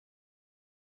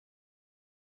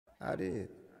I did.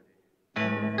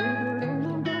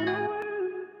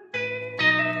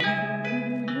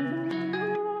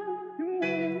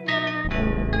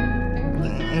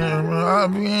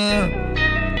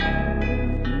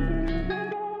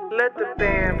 Let the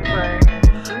band play.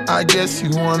 I guess you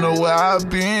wonder where I've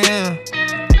been.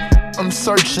 I'm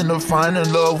searching to find a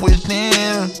love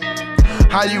within.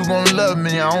 How you gon' love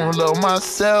me? I don't love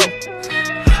myself.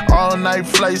 All night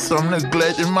flights, I'm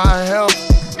neglecting my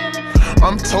health.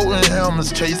 I'm toting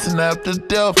helmets, chasing after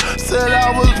death. Said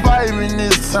I was vibing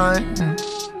this time.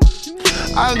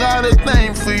 I got a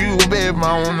thing for you, babe,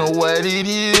 I don't know what it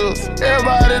is.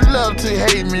 Everybody love to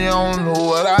hate me, I don't know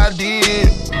what I did.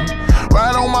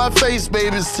 Right on my face,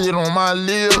 baby, sit on my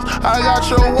lips. I got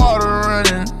your water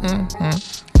running.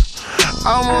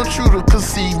 I want you to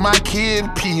conceive my kid,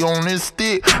 pee on this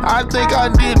stick. I think I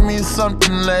did me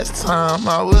something last time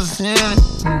I was in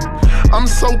it. I'm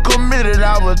so committed,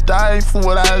 I would die for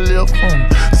what I live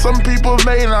for. Some people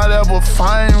may not ever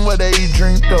find what they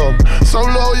dreamed of. So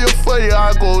loyal for you,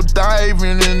 I go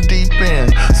diving in deep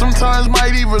end. Sometimes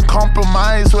might even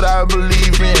compromise what I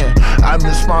believe in. I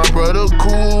miss my brother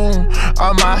cool.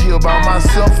 I'm out here by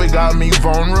myself, it got me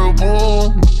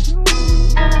vulnerable.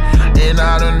 And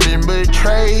I done been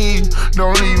betrayed.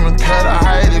 Don't even cut a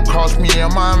hide, it cost me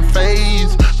in my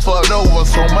face. Fucked over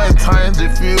so much times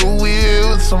it feel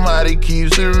weird. Somebody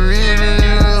keeps it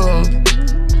real.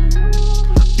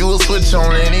 You will switch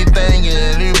on anything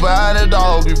and anybody,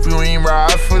 dog, if you ain't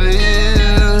ride for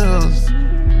this.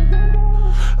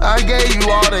 I gave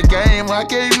you all the game, I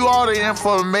gave you all the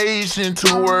information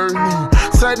to work me.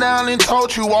 Sat down and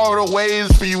taught you all the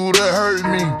ways for you to hurt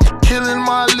me. Killing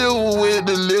my liver with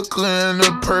the liquor and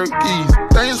the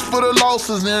perkies. Thanks for the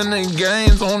losses and the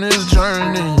gains on this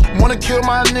journey. Wanna kill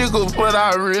my niggas, but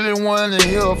I really wanna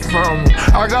hear from them.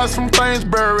 I got some things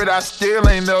buried, I still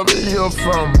ain't never hear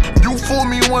from them. You fool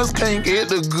me once, can't get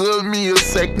the good me a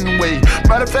second way.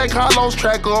 Matter of fact, I lost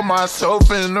track of myself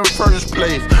in the first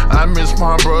place. I miss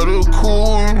my brother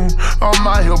cool. I'm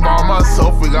out here by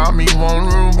myself, it got me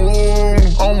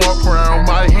vulnerable. I'm walking around with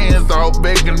my hands out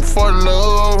begging for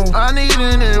love. I need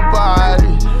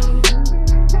anybody.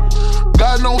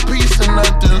 Got no peace and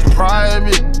nothing's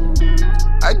private.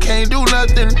 I can't do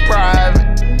nothing private.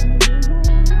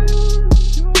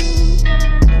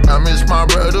 I miss my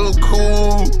brother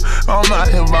cool. I'm out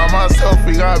here by myself,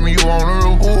 it got me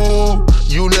vulnerable.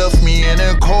 You left me in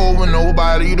that cold with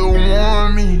nobody to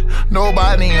warn me.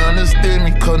 Nobody understood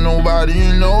me, cause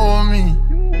nobody know me.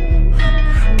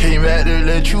 Came back to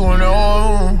let you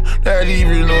know that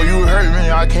even though you hurt me,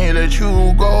 I can't let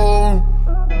you go.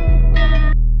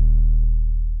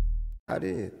 I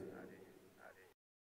did.